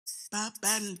Hi,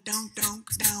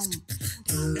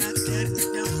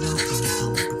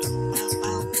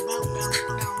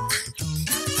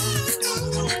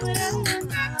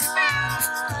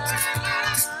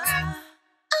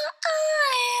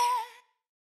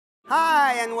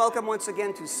 and welcome once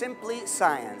again to Simply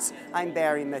Science. I'm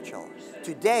Barry Mitchell.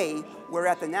 Today, we're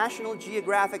at the National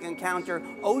Geographic Encounter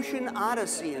Ocean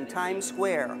Odyssey in Times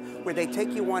Square, where they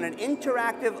take you on an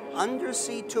interactive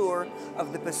undersea tour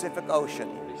of the Pacific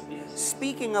Ocean.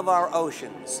 Speaking of our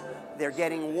oceans, they're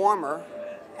getting warmer,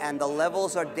 and the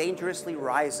levels are dangerously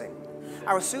rising.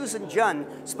 Our Susan Jhun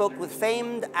spoke with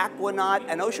famed aquanaut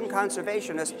and ocean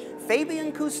conservationist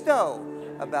Fabien Cousteau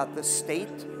about the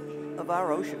state of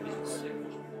our oceans.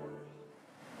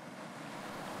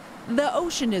 The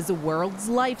ocean is the world's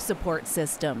life support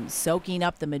system, soaking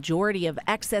up the majority of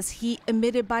excess heat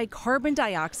emitted by carbon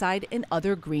dioxide and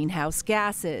other greenhouse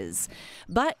gases.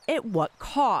 But at what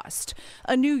cost?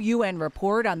 A new UN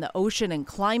report on the ocean and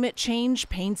climate change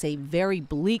paints a very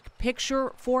bleak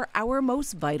picture for our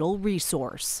most vital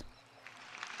resource.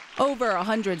 Over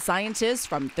 100 scientists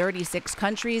from 36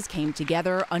 countries came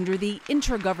together under the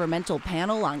Intergovernmental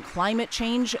Panel on Climate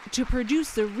Change to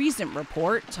produce the recent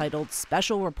report titled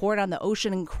Special Report on the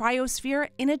Ocean and Cryosphere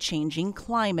in a Changing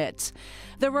Climate.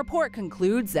 The report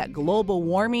concludes that global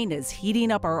warming is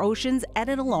heating up our oceans at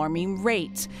an alarming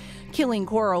rate, killing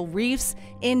coral reefs,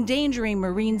 endangering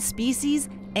marine species,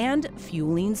 and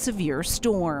fueling severe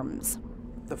storms.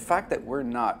 The fact that we're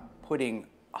not putting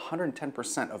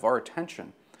 110% of our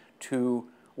attention to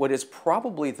what is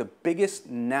probably the biggest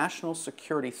national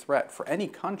security threat for any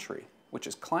country, which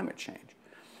is climate change,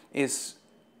 is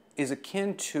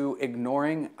akin to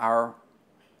ignoring our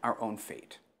own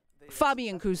fate.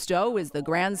 Fabien Cousteau is the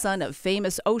grandson of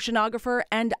famous oceanographer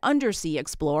and undersea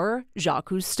explorer Jacques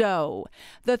Cousteau.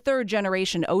 The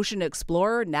third-generation ocean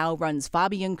explorer now runs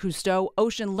Fabien Cousteau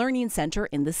Ocean Learning Center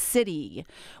in the city,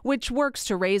 which works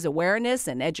to raise awareness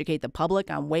and educate the public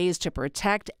on ways to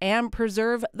protect and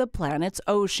preserve the planet's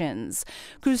oceans.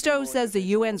 Cousteau says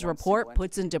the UN's report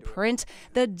puts into print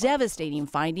the devastating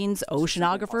findings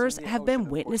oceanographers have been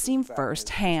witnessing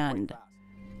firsthand.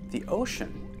 The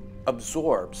ocean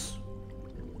absorbs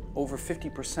over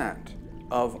 50%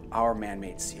 of our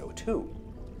man-made CO2.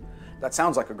 That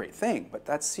sounds like a great thing, but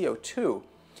that CO2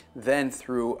 then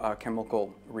through a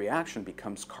chemical reaction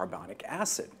becomes carbonic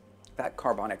acid. That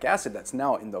carbonic acid that's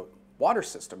now in the water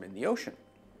system, in the ocean,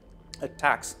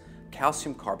 attacks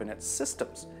calcium carbonate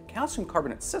systems. Calcium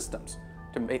carbonate systems,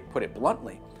 to put it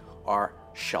bluntly, are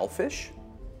shellfish,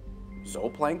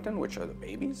 zooplankton, which are the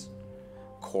babies,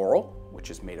 coral, which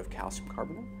is made of calcium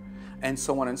carbonate, and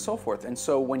so on and so forth. And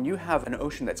so when you have an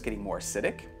ocean that's getting more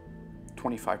acidic,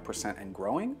 25% and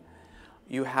growing,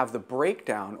 you have the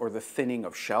breakdown or the thinning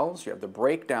of shells, you have the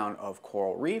breakdown of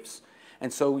coral reefs,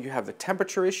 and so you have the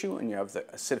temperature issue and you have the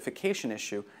acidification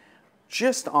issue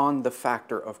just on the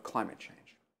factor of climate change.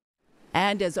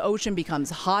 And as ocean becomes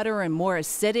hotter and more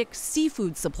acidic,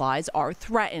 seafood supplies are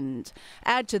threatened.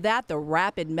 Add to that the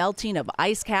rapid melting of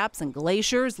ice caps and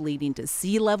glaciers, leading to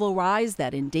sea level rise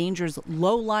that endangers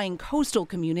low-lying coastal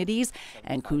communities,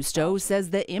 and Cousteau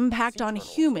says the impact on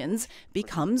humans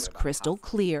becomes crystal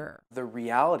clear. The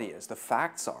reality is, the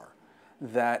facts are,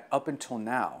 that up until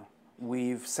now,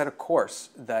 we've set a course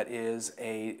that is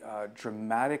a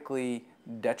dramatically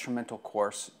detrimental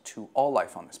course to all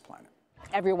life on this planet.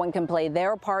 Everyone can play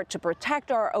their part to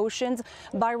protect our oceans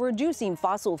by reducing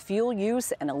fossil fuel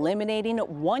use and eliminating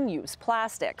one-use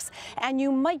plastics. And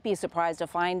you might be surprised to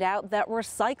find out that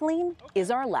recycling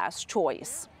is our last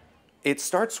choice. It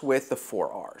starts with the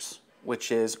 4 R's,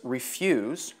 which is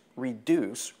refuse,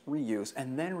 reduce, reuse,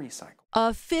 and then recycle.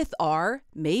 A 5th R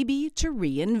may be to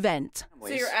reinvent. So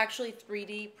you're actually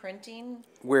 3D printing?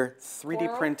 We're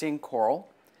 3D printing coral.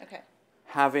 Okay.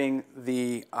 Having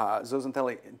the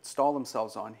zooxanthellae install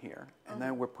themselves on here, and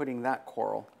then we're putting that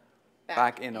coral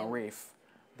back in a reef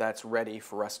that's ready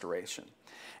for restoration.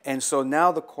 And so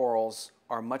now the corals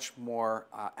are much more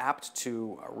apt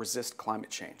to resist climate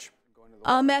change.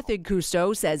 A method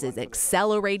Cousteau says is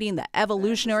accelerating the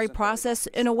evolutionary process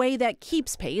in a way that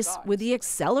keeps pace with the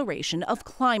acceleration of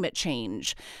climate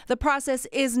change. The process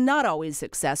is not always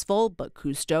successful, but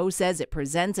Cousteau says it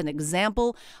presents an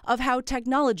example of how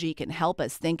technology can help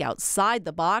us think outside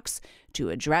the box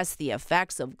to address the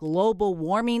effects of global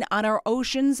warming on our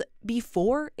oceans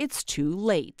before it's too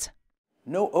late.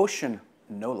 No ocean,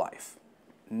 no life.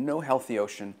 No healthy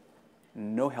ocean,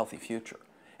 no healthy future.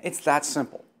 It's that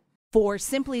simple. For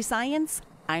Simply Science,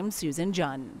 I'm Susan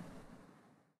Jhun.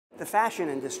 The fashion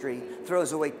industry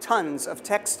throws away tons of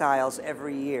textiles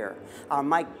every year. Our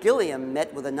Mike Gilliam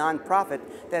met with a nonprofit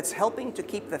that's helping to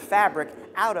keep the fabric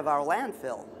out of our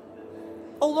landfill.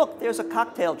 Oh look, there's a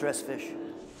cocktail dress fish.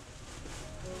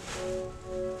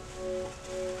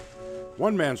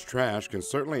 One man's trash can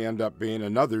certainly end up being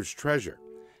another's treasure,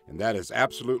 and that is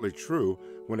absolutely true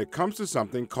when it comes to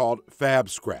something called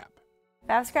FabScrap.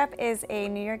 FabScrap is a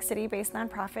New York City-based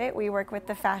nonprofit. We work with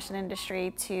the fashion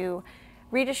industry to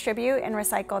redistribute and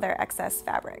recycle their excess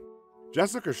fabric.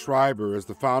 Jessica Schreiber is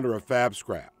the founder of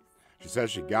FabScrap. She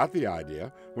says she got the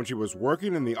idea when she was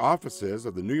working in the offices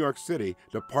of the New York City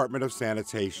Department of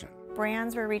Sanitation.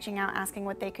 Brands were reaching out asking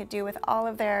what they could do with all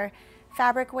of their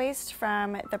fabric waste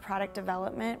from the product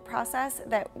development process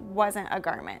that wasn't a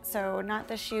garment. So not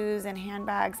the shoes and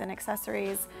handbags and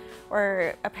accessories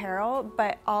or apparel,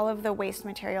 but all of the waste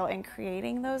material in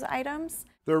creating those items.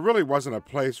 There really wasn't a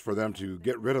place for them to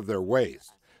get rid of their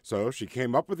waste, so she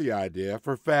came up with the idea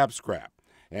for FabScrap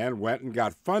and went and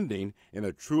got funding in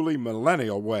a truly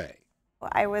millennial way.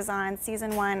 I was on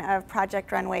season 1 of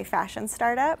Project Runway Fashion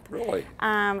Startup. Really?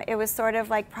 It was sort of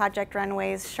like Project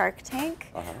Runway's Shark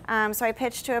Tank. So I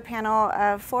pitched to a panel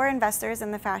of 4 investors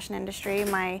in the fashion industry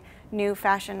my new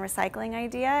fashion recycling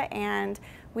idea, and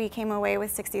we came away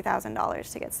with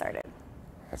 $60,000 to get started.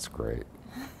 That's great.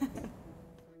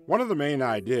 One of the main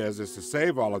ideas is to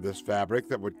save all of this fabric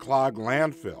that would clog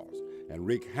landfills and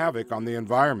wreak havoc on the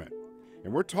environment.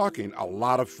 And we're talking a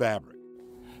lot of fabric.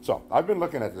 So I've been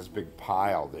looking at this big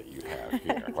pile that you have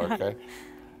here, okay?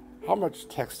 How much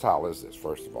textile is this,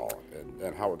 first of all,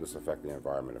 and how would this affect the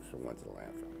environment if it went to the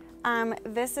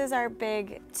landfill? This is our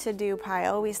big to-do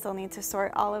pile. We still need to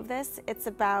sort all of this. It's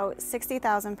about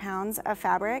 60,000 pounds of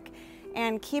fabric,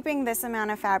 and keeping this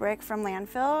amount of fabric from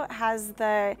landfill has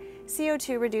the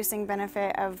CO2 reducing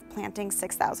benefit of planting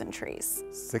 6,000 trees.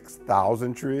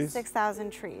 6,000 trees?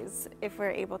 6,000 trees if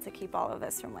we're able to keep all of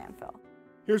this from landfill.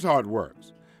 Here's how it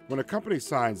works. When a company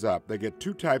signs up, they get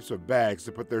 2 types of bags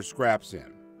to put their scraps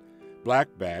in. Black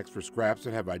bags for scraps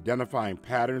that have identifying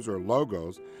patterns or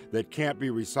logos that can't be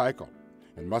recycled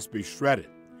and must be shredded,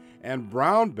 and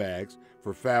brown bags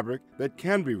for fabric that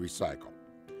can be recycled.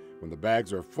 When the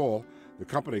bags are full, the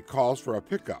company calls for a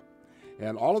pickup,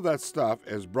 and all of that stuff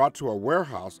is brought to a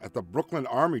warehouse at the Brooklyn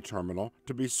Army Terminal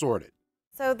to be sorted.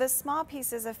 So the small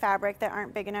pieces of fabric that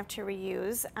aren't big enough to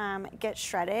reuse get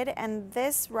shredded, and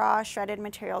this raw shredded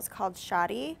material is called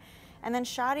shoddy. And then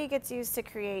shoddy gets used to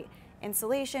create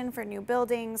insulation for new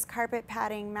buildings, carpet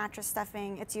padding, mattress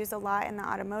stuffing. It's used a lot in the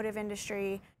automotive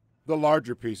industry. The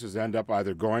larger pieces end up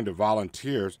either going to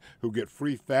volunteers who get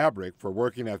free fabric for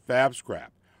working at FabScrap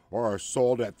or are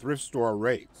sold at thrift store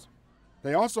rates.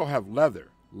 They also have leather,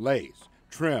 lace,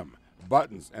 trim,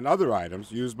 buttons, and other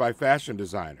items used by fashion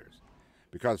designers.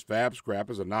 Because FabScrap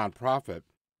is a nonprofit,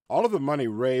 all of the money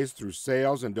raised through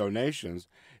sales and donations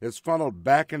is funneled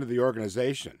back into the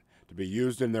organization to be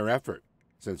used in their effort.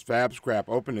 Since FabScrap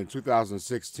opened in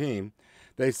 2016,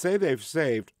 they say they've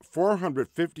saved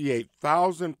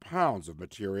 458,000 pounds of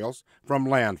materials from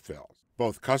landfills.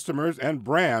 Both customers and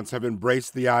brands have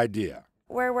embraced the idea.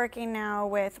 We're working now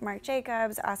with Marc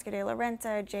Jacobs, Oscar de la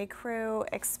Renta, J. Crew,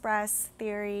 Express,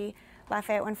 Theory,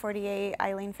 Lafayette 148,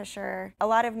 Eileen Fisher, a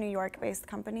lot of New York-based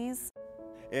companies.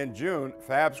 In June,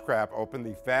 FabScrap opened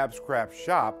the FabScrap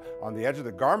shop on the edge of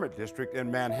the garment district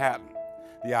in Manhattan.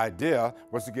 The idea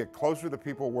was to get closer to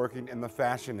people working in the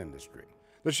fashion industry.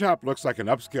 The shop looks like an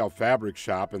upscale fabric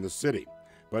shop in the city,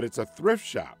 but it's a thrift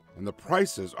shop and the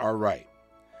prices are right.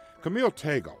 Camille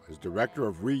Tagle is director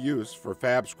of reuse for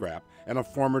FabScrap and a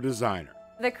former designer.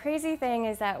 The crazy thing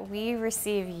is that we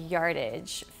receive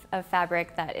yardage of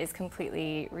fabric that is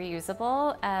completely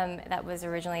reusable, that was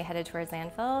originally headed towards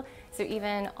landfill. So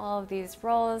even all of these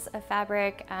rolls of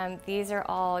fabric, these are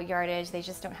all yardage. They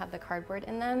just don't have the cardboard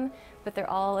in them, but they're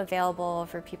all available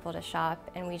for people to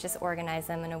shop, and we just organize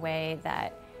them in a way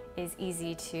that is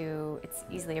it's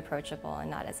easily approachable and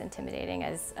not as intimidating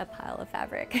as a pile of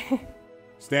fabric.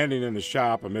 Standing in the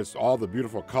shop amidst all the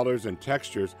beautiful colors and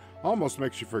textures almost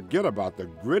makes you forget about the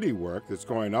gritty work that's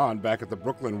going on back at the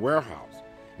Brooklyn warehouse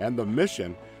and the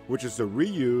mission, which is to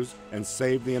reuse and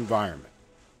save the environment.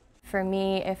 For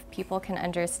me, if people can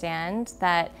understand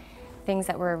that things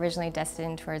that were originally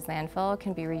destined towards landfill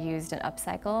can be reused and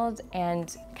upcycled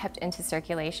and kept into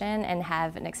circulation and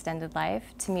have an extended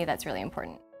life, to me that's really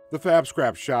important. The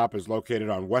FabScrap shop is located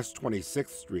on West 26th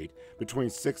Street between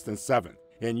 6th and 7th.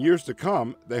 In years to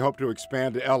come, they hope to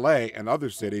expand to LA and other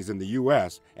cities in the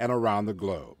U.S. and around the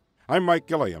globe. I'm Mike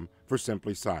Gilliam for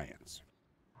Simply Science.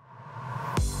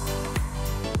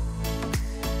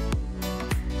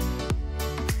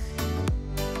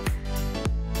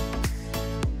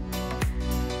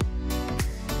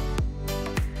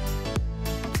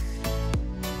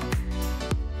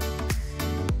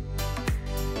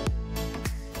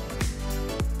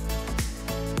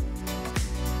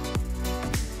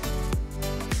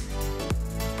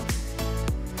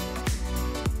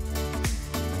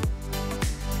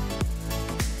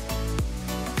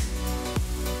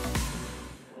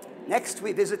 Next,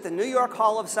 we visit the New York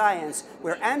Hall of Science,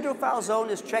 where Andrew Falzon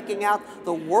is checking out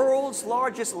the world's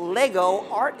largest Lego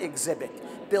art exhibit,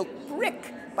 built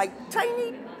brick by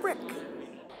tiny brick.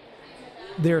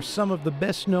 They're some of the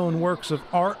best-known works of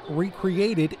art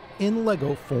recreated in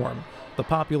Lego form. The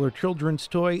popular children's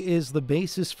toy is the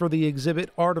basis for the exhibit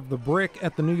Art of the Brick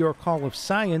at the New York Hall of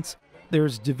Science.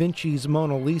 There's Da Vinci's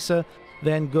Mona Lisa,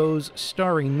 Van Gogh's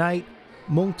Starry Night,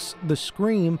 Munch's The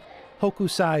Scream,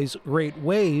 Hokusai's Great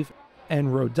Wave, and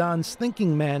Rodin's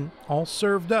Thinking Man, all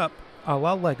served up a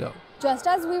la Lego. Just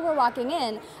as we were walking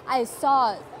in, I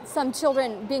saw some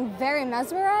children being very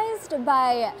mesmerized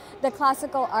by the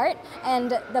classical art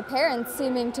and the parents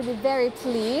seeming to be very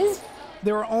pleased.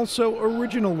 There are also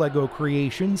original Lego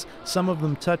creations. Some of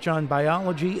them touch on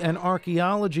biology and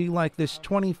archaeology, like this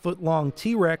 20-foot-long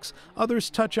T-Rex. Others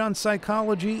touch on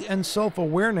psychology and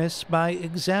self-awareness by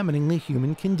examining the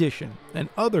human condition. And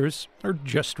others are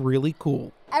just really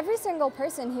cool. Every single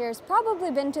person here has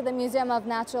probably been to the Museum of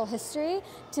Natural History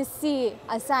to see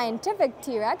a scientific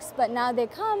T-Rex, but now they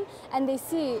come and they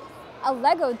see a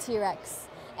Lego T-Rex.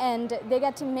 And they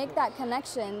get to make that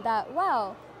connection that,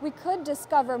 wow, we could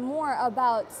discover more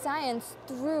about science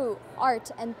through art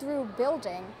and through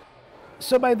building.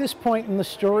 So by this point in the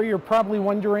story, you're probably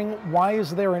wondering, why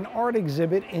is there an art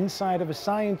exhibit inside of a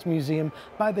science museum?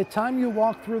 By the time you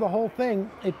walk through the whole thing,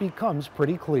 it becomes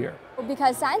pretty clear.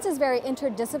 Because science is very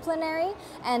interdisciplinary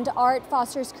and art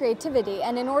fosters creativity.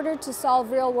 And in order to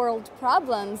solve real-world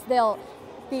problems, they'll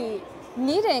be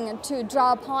needing to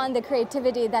draw upon the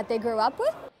creativity that they grew up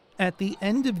with. At the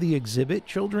end of the exhibit,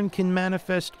 children can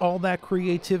manifest all that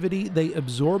creativity they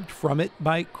absorbed from it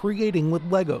by creating with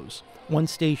Legos. One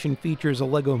station features a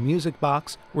Lego music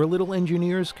box where little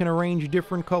engineers can arrange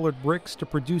different colored bricks to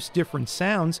produce different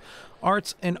sounds.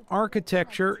 Arts and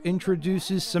Architecture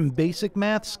introduces some basic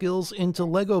math skills into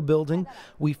Lego building.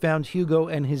 We found Hugo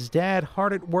and his dad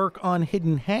hard at work on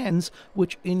Hidden Hands,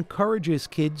 which encourages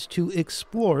kids to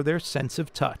explore their sense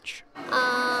of touch.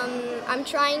 I'm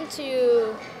trying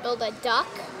to build a duck.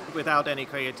 Without any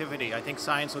creativity, I think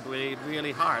science would be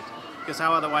really hard. Because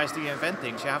how otherwise do you invent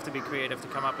things? You have to be creative to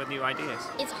come up with new ideas.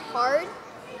 It's hard,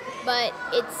 but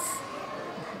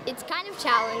it's kind of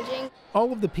challenging.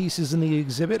 All of the pieces in the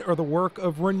exhibit are the work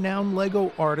of renowned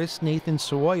Lego artist Nathan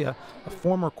Saoya. A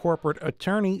former corporate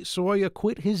attorney, Saoya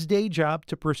quit his day job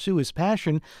to pursue his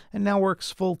passion and now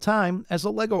works full-time as a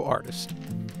Lego artist.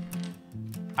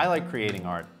 I like creating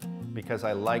art because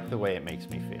I like the way it makes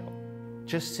me feel.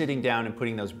 Just sitting down and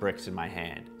putting those bricks in my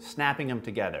hand, snapping them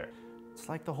together. It's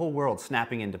like the whole world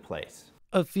snapping into place.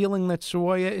 A feeling that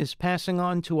Saoya is passing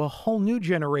on to a whole new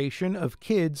generation of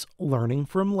kids learning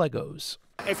from Legos.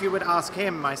 If you would ask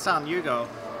him, my son Hugo,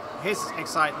 his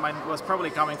excitement was probably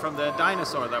coming from the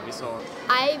dinosaur that we saw.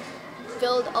 I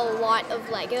build a lot of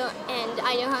Lego and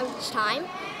I don't have much time.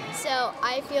 So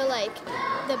I feel like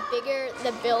the bigger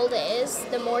the build is,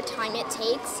 the more time it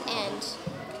takes, and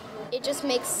it just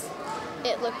makes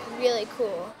it look really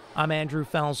cool. I'm Andrew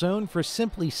Falzon for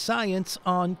Simply Science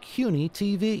on CUNY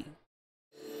TV.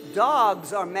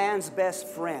 Dogs are man's best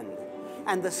friend,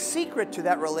 and the secret to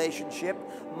that relationship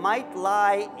might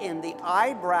lie in the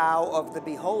eyebrow of the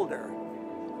beholder.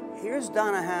 Here's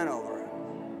Donna Hanover.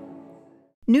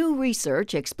 New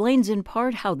research explains in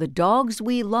part how the dogs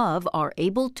we love are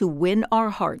able to win our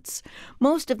hearts.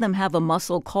 Most of them have a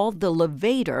muscle called the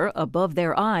levator above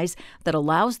their eyes that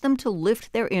allows them to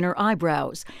lift their inner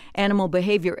eyebrows. Animal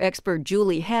behavior expert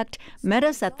Julie Hecht met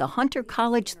us at the Hunter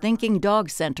College Thinking Dog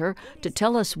Center to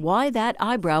tell us why that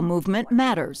eyebrow movement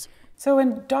matters. So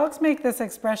when dogs make this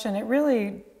expression, it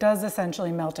really does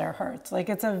essentially melt our hearts. Like,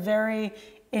 it's a very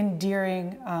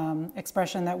endearing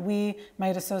expression that we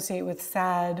might associate with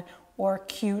sad or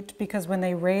cute, because when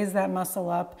they raise that muscle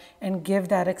up and give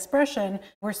that expression,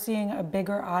 we're seeing a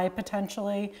bigger eye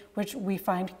potentially, which we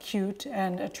find cute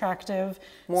and attractive.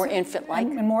 More infant-like.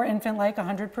 And more infant-like,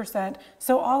 100%.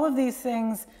 So all of these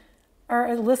things are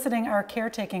eliciting our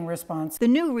caretaking response. The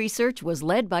new research was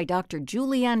led by Dr.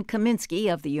 Julianne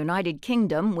Kaminsky of the United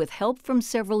Kingdom with help from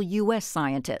several U.S.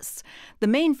 scientists. The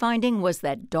main finding was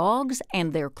that dogs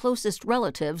and their closest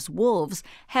relatives, wolves,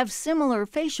 have similar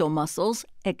facial muscles,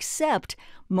 except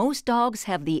most dogs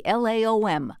have the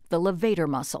LAOM, the levator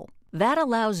muscle. That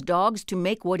allows dogs to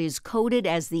make what is coded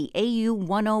as the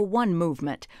AU101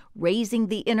 movement, raising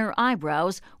the inner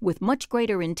eyebrows with much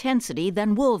greater intensity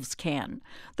than wolves can.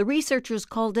 The researchers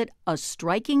called it a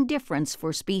striking difference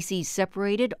for species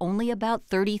separated only about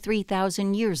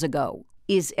 33,000 years ago.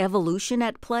 Is evolution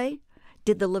at play?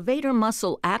 Did the levator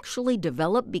muscle actually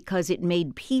develop because it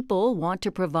made people want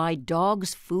to provide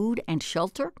dogs food and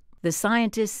shelter? The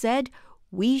scientists said,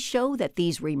 We show that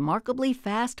these remarkably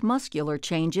fast muscular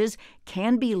changes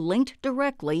can be linked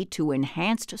directly to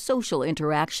enhanced social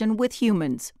interaction with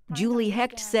humans. Julie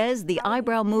Hecht says the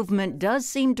eyebrow movement does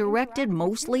seem directed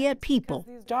mostly at people.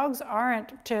 Dogs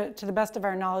aren't, to the best of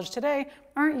our knowledge today,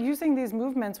 aren't using these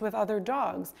movements with other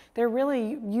dogs. They're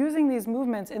really using these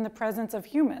movements in the presence of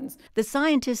humans. The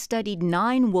scientists studied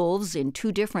 9 wolves in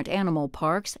 2 different animal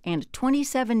parks and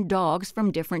 27 dogs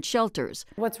from different shelters.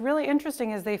 What's really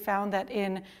interesting is they found that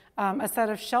in a set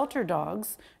of shelter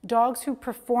dogs, dogs who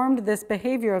performed this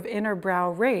behavior of inner brow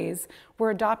raise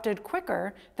were adopted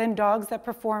quicker than dogs that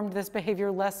performed this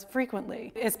behavior less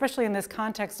frequently. Especially in this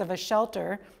context of a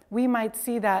shelter, we might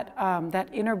see that that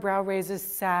inner brow raise is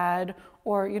sad,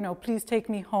 or, you know, please take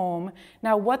me home.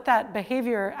 Now, what that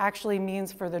behavior actually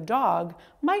means for the dog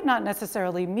might not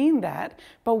necessarily mean that,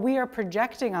 but we are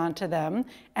projecting onto them,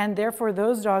 and therefore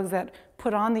those dogs that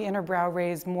put on the inner brow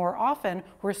raise more often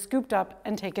were scooped up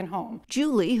and taken home.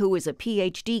 Julie, who is a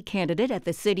PhD candidate at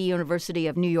the City University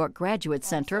of New York Graduate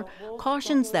Center,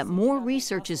 cautions that more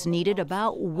research is needed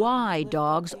about why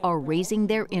dogs are raising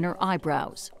their inner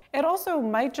eyebrows. It also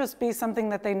might just be something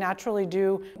that they naturally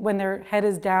do when their head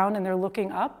is down and they're looking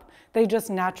up. They just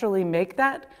naturally make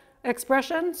that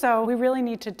expression. So we really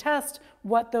need to test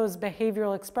what those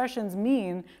behavioral expressions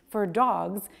mean for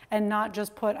dogs and not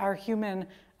just put our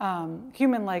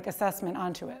human-like assessment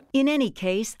onto it. In any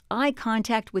case, eye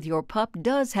contact with your pup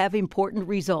does have important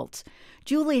results.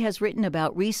 Julie has written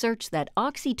about research that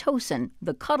oxytocin,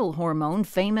 the cuddle hormone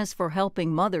famous for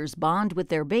helping mothers bond with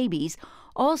their babies,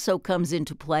 also comes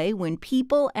into play when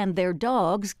people and their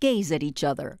dogs gaze at each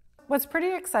other. What's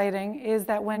pretty exciting is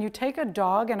that when you take a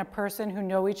dog and a person who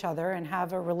know each other and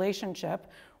have a relationship,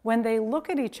 when they look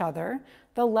at each other,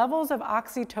 the levels of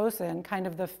oxytocin, kind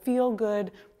of the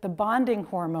feel-good, the bonding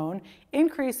hormone,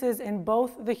 increases in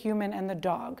both the human and the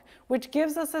dog, which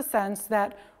gives us a sense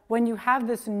that when you have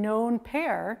this known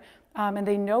pair and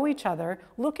they know each other,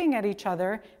 looking at each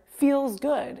other feels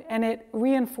good, and it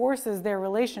reinforces their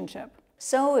relationship.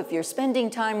 So if you're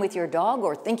spending time with your dog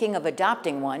or thinking of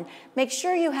adopting one, make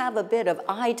sure you have a bit of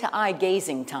eye-to-eye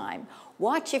gazing time.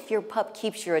 Watch if your pup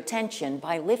keeps your attention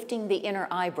by lifting the inner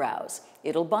eyebrows.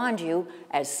 It'll bond you,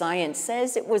 as science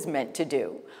says it was meant to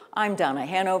do. I'm Donna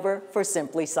Hanover for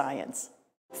Simply Science.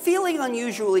 Feeling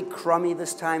unusually crummy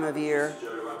this time of year?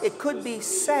 It could be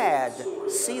SAD,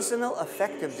 Seasonal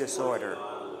Affective Disorder.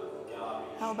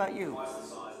 How about you?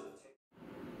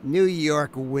 New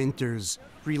York winters.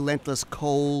 Relentless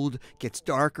cold, gets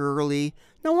dark early.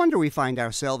 No wonder we find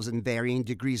ourselves in varying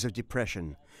degrees of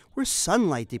depression. We're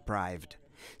sunlight deprived.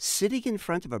 Sitting in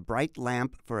front of a bright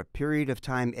lamp for a period of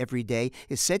time every day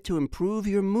is said to improve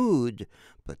your mood,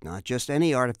 but not just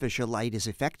any artificial light is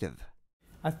effective.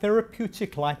 A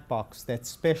therapeutic light box that's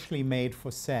specially made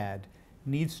for SAD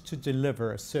needs to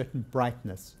deliver a certain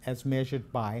brightness as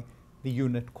measured by the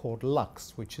unit called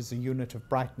lux, which is a unit of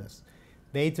brightness.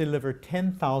 They deliver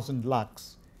 10,000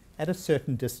 lux at a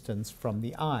certain distance from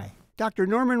the eye. Dr.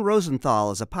 Norman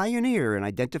Rosenthal is a pioneer in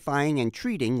identifying and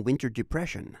treating winter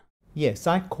depression. Yes,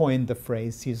 I coined the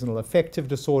phrase seasonal affective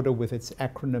disorder with its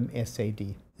acronym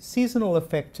SAD. Seasonal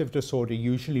affective disorder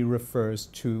usually refers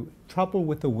to trouble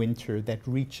with the winter that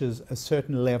reaches a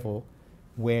certain level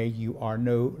where you are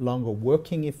no longer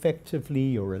working effectively,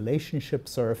 your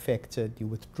relationships are affected, you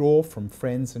withdraw from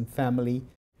friends and family.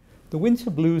 The winter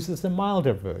blues is a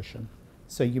milder version,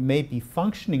 so you may be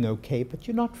functioning okay, but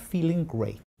you're not feeling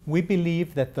great. We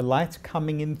believe that the light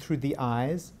coming in through the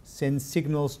eyes sends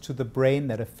signals to the brain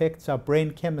that affects our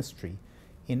brain chemistry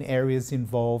in areas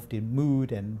involved in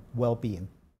mood and well-being.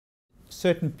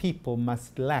 Certain people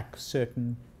must lack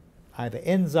certain either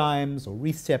enzymes or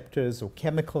receptors or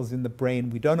chemicals in the brain,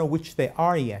 we don't know which they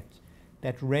are yet,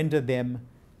 that render them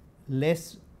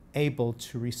less able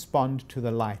to respond to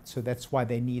the light, so that's why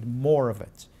they need more of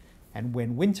it. And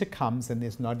when winter comes and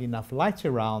there's not enough light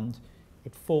around,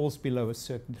 it falls below a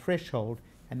certain threshold,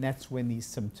 and that's when these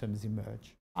symptoms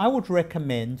emerge. I would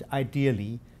recommend,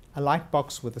 ideally, a light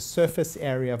box with a surface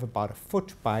area of about 1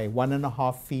 foot by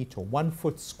 1.5 feet or 1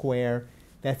 foot square.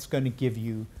 That's going to give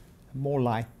you more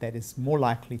light that is more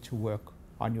likely to work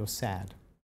on your SAD.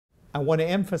 I want to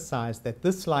emphasize that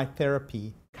this light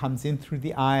therapy comes in through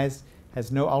the eyes, has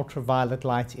no ultraviolet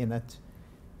light in it,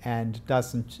 and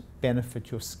doesn't benefit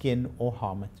your skin or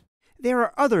harm it. There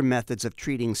are other methods of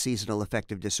treating seasonal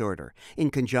affective disorder,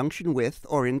 in conjunction with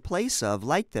or in place of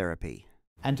light therapy.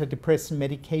 Antidepressant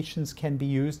medications can be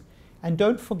used, and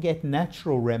don't forget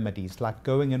natural remedies like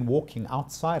going and walking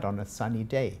outside on a sunny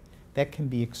day. That can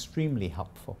be extremely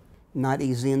helpful. Not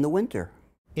easy in the winter.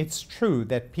 It's true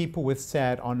that people with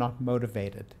SAD are not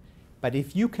motivated. But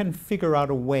if you can figure out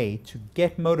a way to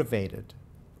get motivated,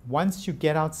 once you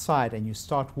get outside and you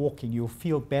start walking, you'll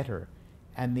feel better,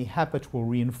 and the habit will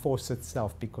reinforce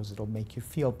itself because it'll make you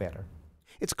feel better.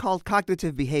 It's called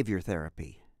cognitive behavior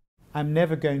therapy. I'm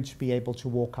never going to be able to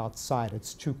walk outside,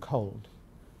 it's too cold.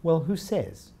 Well, who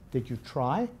says? Did you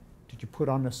try? Did you put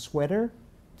on a sweater?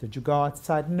 Did you go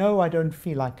outside? No, I don't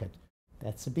feel like it.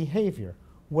 That's a behavior.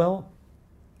 Well,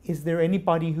 is there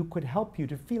anybody who could help you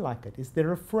to feel like it? Is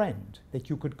there a friend that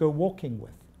you could go walking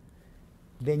with?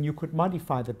 Then you could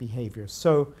modify the behavior.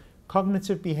 So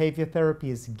cognitive behavior therapy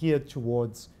is geared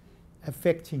towards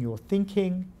affecting your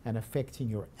thinking and affecting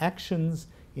your actions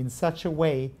in such a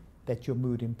way that your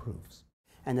mood improves.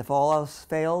 And if all else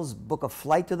fails, book a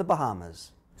flight to the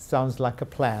Bahamas. Sounds like a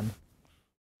plan.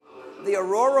 The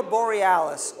Aurora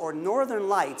Borealis, or Northern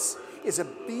Lights, is a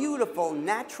beautiful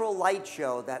natural light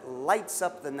show that lights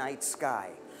up the night sky.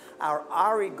 Our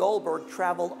Ari Goldberg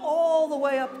traveled all the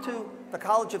way up to the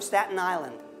College of Staten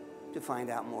Island to find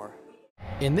out more.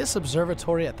 In this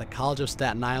observatory at the College of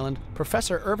Staten Island,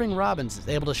 Professor Irving Robbins is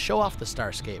able to show off the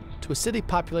starscape to a city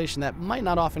population that might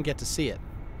not often get to see it,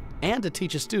 and to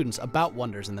teach his students about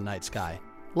wonders in the night sky,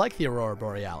 like the Aurora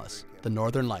Borealis, the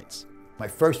Northern Lights. My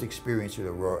first experience with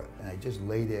Aurora, and I just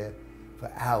lay there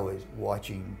for hours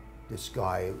watching the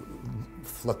sky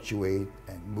fluctuate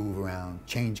and move around,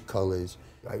 change colors.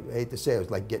 I hate to say it was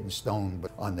like getting stoned,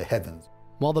 but on the heavens.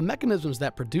 While the mechanisms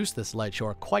that produce this light show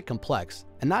are quite complex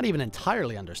and not even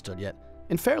entirely understood yet,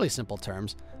 in fairly simple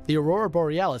terms, the Aurora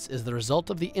Borealis is the result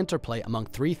of the interplay among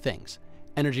three things: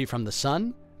 energy from the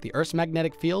sun, the Earth's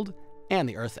magnetic field, and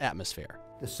the Earth's atmosphere.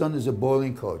 The sun is a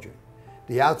boiling cauldron.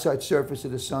 The outside surface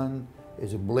of the sun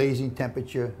is a blazing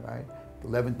temperature, right?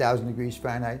 11,000 degrees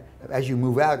Fahrenheit. As you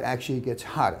move out, actually it gets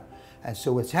hotter. And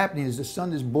so what's happening is the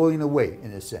sun is boiling away,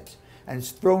 in a sense, and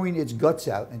it's throwing its guts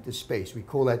out into space. We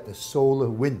call that the solar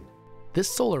wind. This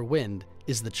solar wind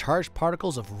is the charged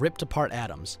particles of ripped apart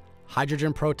atoms,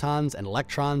 hydrogen protons and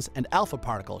electrons and alpha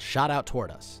particles shot out toward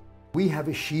us. We have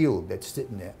a shield that's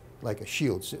sitting there, like a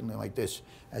shield sitting there like this.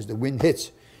 As the wind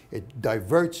hits, it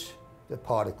diverts the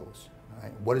particles.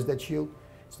 Right? What is that shield?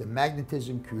 It's the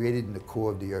magnetism created in the core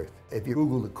of the Earth. If you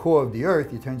Google the core of the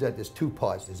Earth, it turns out there's two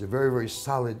parts. There's a very, very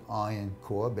solid iron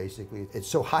core, basically. It's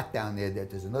so hot down there that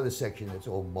there's another section that's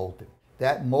all molten.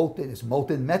 That molten is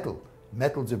molten metal.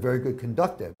 Metal's a very good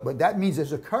conductor. But that means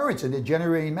there's a current and they're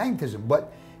generating magnetism.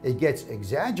 But it gets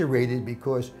exaggerated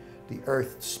because the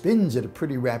Earth spins at a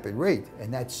pretty rapid rate,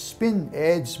 and that spin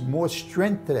adds more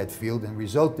strength to that field, and the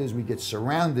result is we get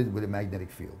surrounded with a magnetic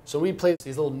field. So we played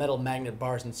these little metal magnet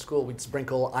bars in school. We'd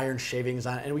sprinkle iron shavings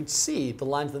on it, and we'd see the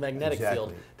lines of the magnetic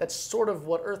field. That's sort of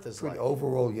what Earth is like.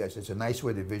 Overall, yes, it's a nice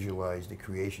way to visualize the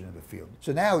creation of the field.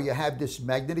 So now you have this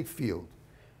magnetic field.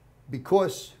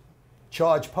 Because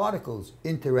charged particles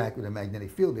interact with a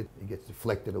magnetic field, it gets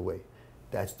deflected away.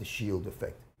 That's the shield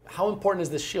effect. How important is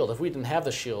this shield? If we didn't have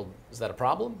the shield, is that a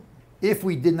problem? If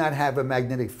we did not have a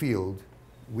magnetic field,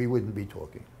 we wouldn't be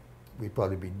talking. We'd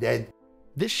probably be dead.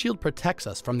 This shield protects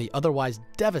us from the otherwise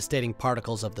devastating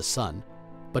particles of the sun.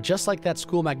 But just like that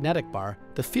school magnetic bar,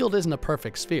 the field isn't a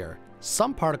perfect sphere.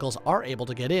 Some particles are able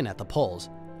to get in at the poles,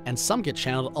 and some get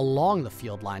channeled along the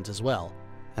field lines as well.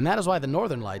 And that is why the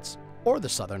Northern Lights, or the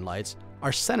Southern Lights,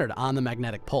 are centered on the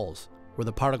magnetic poles, where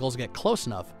the particles get close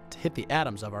enough to hit the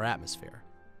atoms of our atmosphere.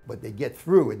 But they get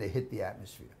through and they hit the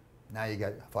atmosphere. Now you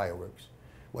got fireworks.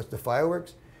 What's the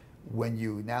fireworks? When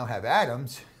you now have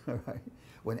atoms, right?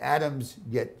 When atoms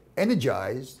get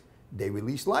energized, they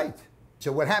release light.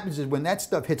 So what happens is when that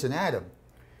stuff hits an atom,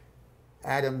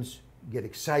 atoms get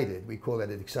excited. We call that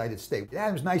an excited state. The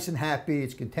atom's nice and happy,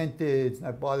 it's contented, it's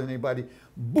not bothering anybody.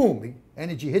 Boom, the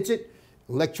energy hits it,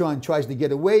 electron tries to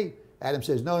get away, atom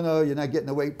says, no, no, you're not getting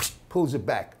away, pulls it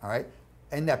back, all right?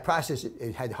 In that process,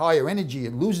 it had higher energy,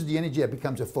 it loses the energy, it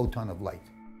becomes a photon of light.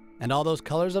 And all those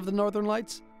colors of the Northern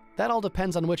Lights? That all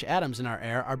depends on which atoms in our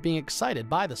air are being excited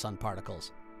by the sun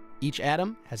particles. Each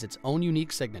atom has its own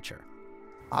unique signature.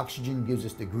 Oxygen gives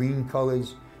us the green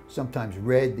colors, sometimes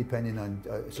red, depending on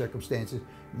circumstances.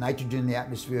 Nitrogen in the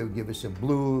atmosphere will give us some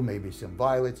blue, maybe some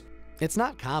violets. It's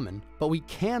not common, but we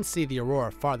can see the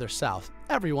aurora farther south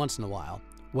every once in a while,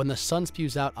 when the sun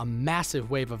spews out a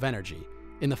massive wave of energy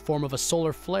in the form of a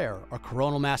solar flare or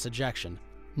coronal mass ejection,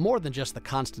 more than just the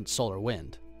constant solar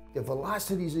wind. The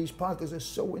velocities of these particles are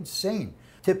so insane.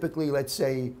 Typically, let's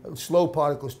say, slow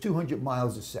particles, 200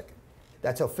 miles a second.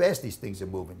 That's how fast these things are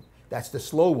moving. That's the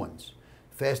slow ones.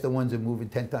 Faster ones are moving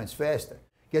 10 times faster.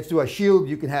 Gets to our shield,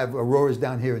 you can have auroras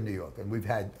down here in New York, and we've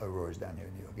had auroras down here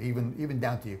in New York, even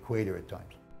down to the equator at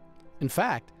times. In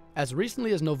fact, as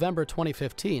recently as November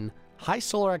 2015, high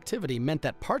solar activity meant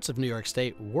that parts of New York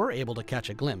State were able to catch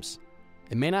a glimpse.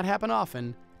 It may not happen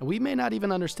often, and we may not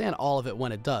even understand all of it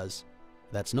when it does.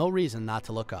 That's no reason not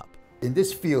to look up. In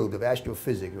this field of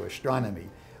astrophysics or astronomy,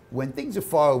 when things are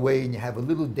far away and you have a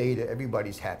little data,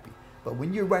 everybody's happy. But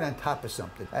when you're right on top of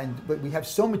something, but we have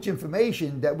so much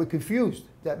information that we're confused,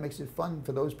 that makes it fun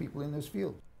for those people in this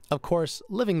field. Of course,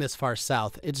 living this far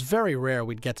south, it's very rare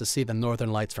we'd get to see the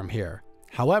northern lights from here.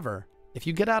 However, if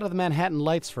you get out of the Manhattan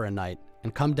lights for a night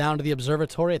and come down to the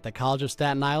observatory at the College of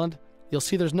Staten Island, you'll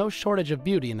see there's no shortage of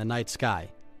beauty in the night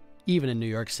sky, even in New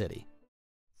York City.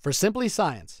 For Simply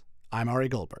Science, I'm Ari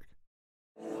Goldberg.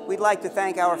 We'd like to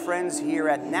thank our friends here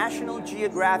at National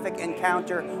Geographic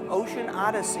Encounter Ocean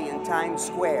Odyssey in Times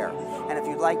Square. And if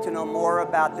you'd like to know more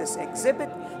about this exhibit,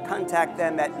 contact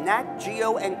them at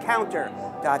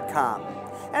natgeoencounter.com.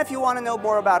 And if you want to know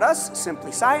more about us,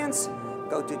 Simply Science,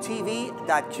 go to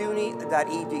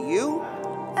tv.cuny.edu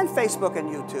and Facebook and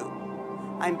YouTube.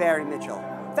 I'm Barry Mitchell.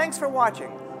 Thanks for watching.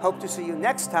 Hope to see you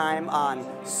next time on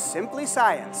Simply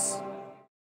Science.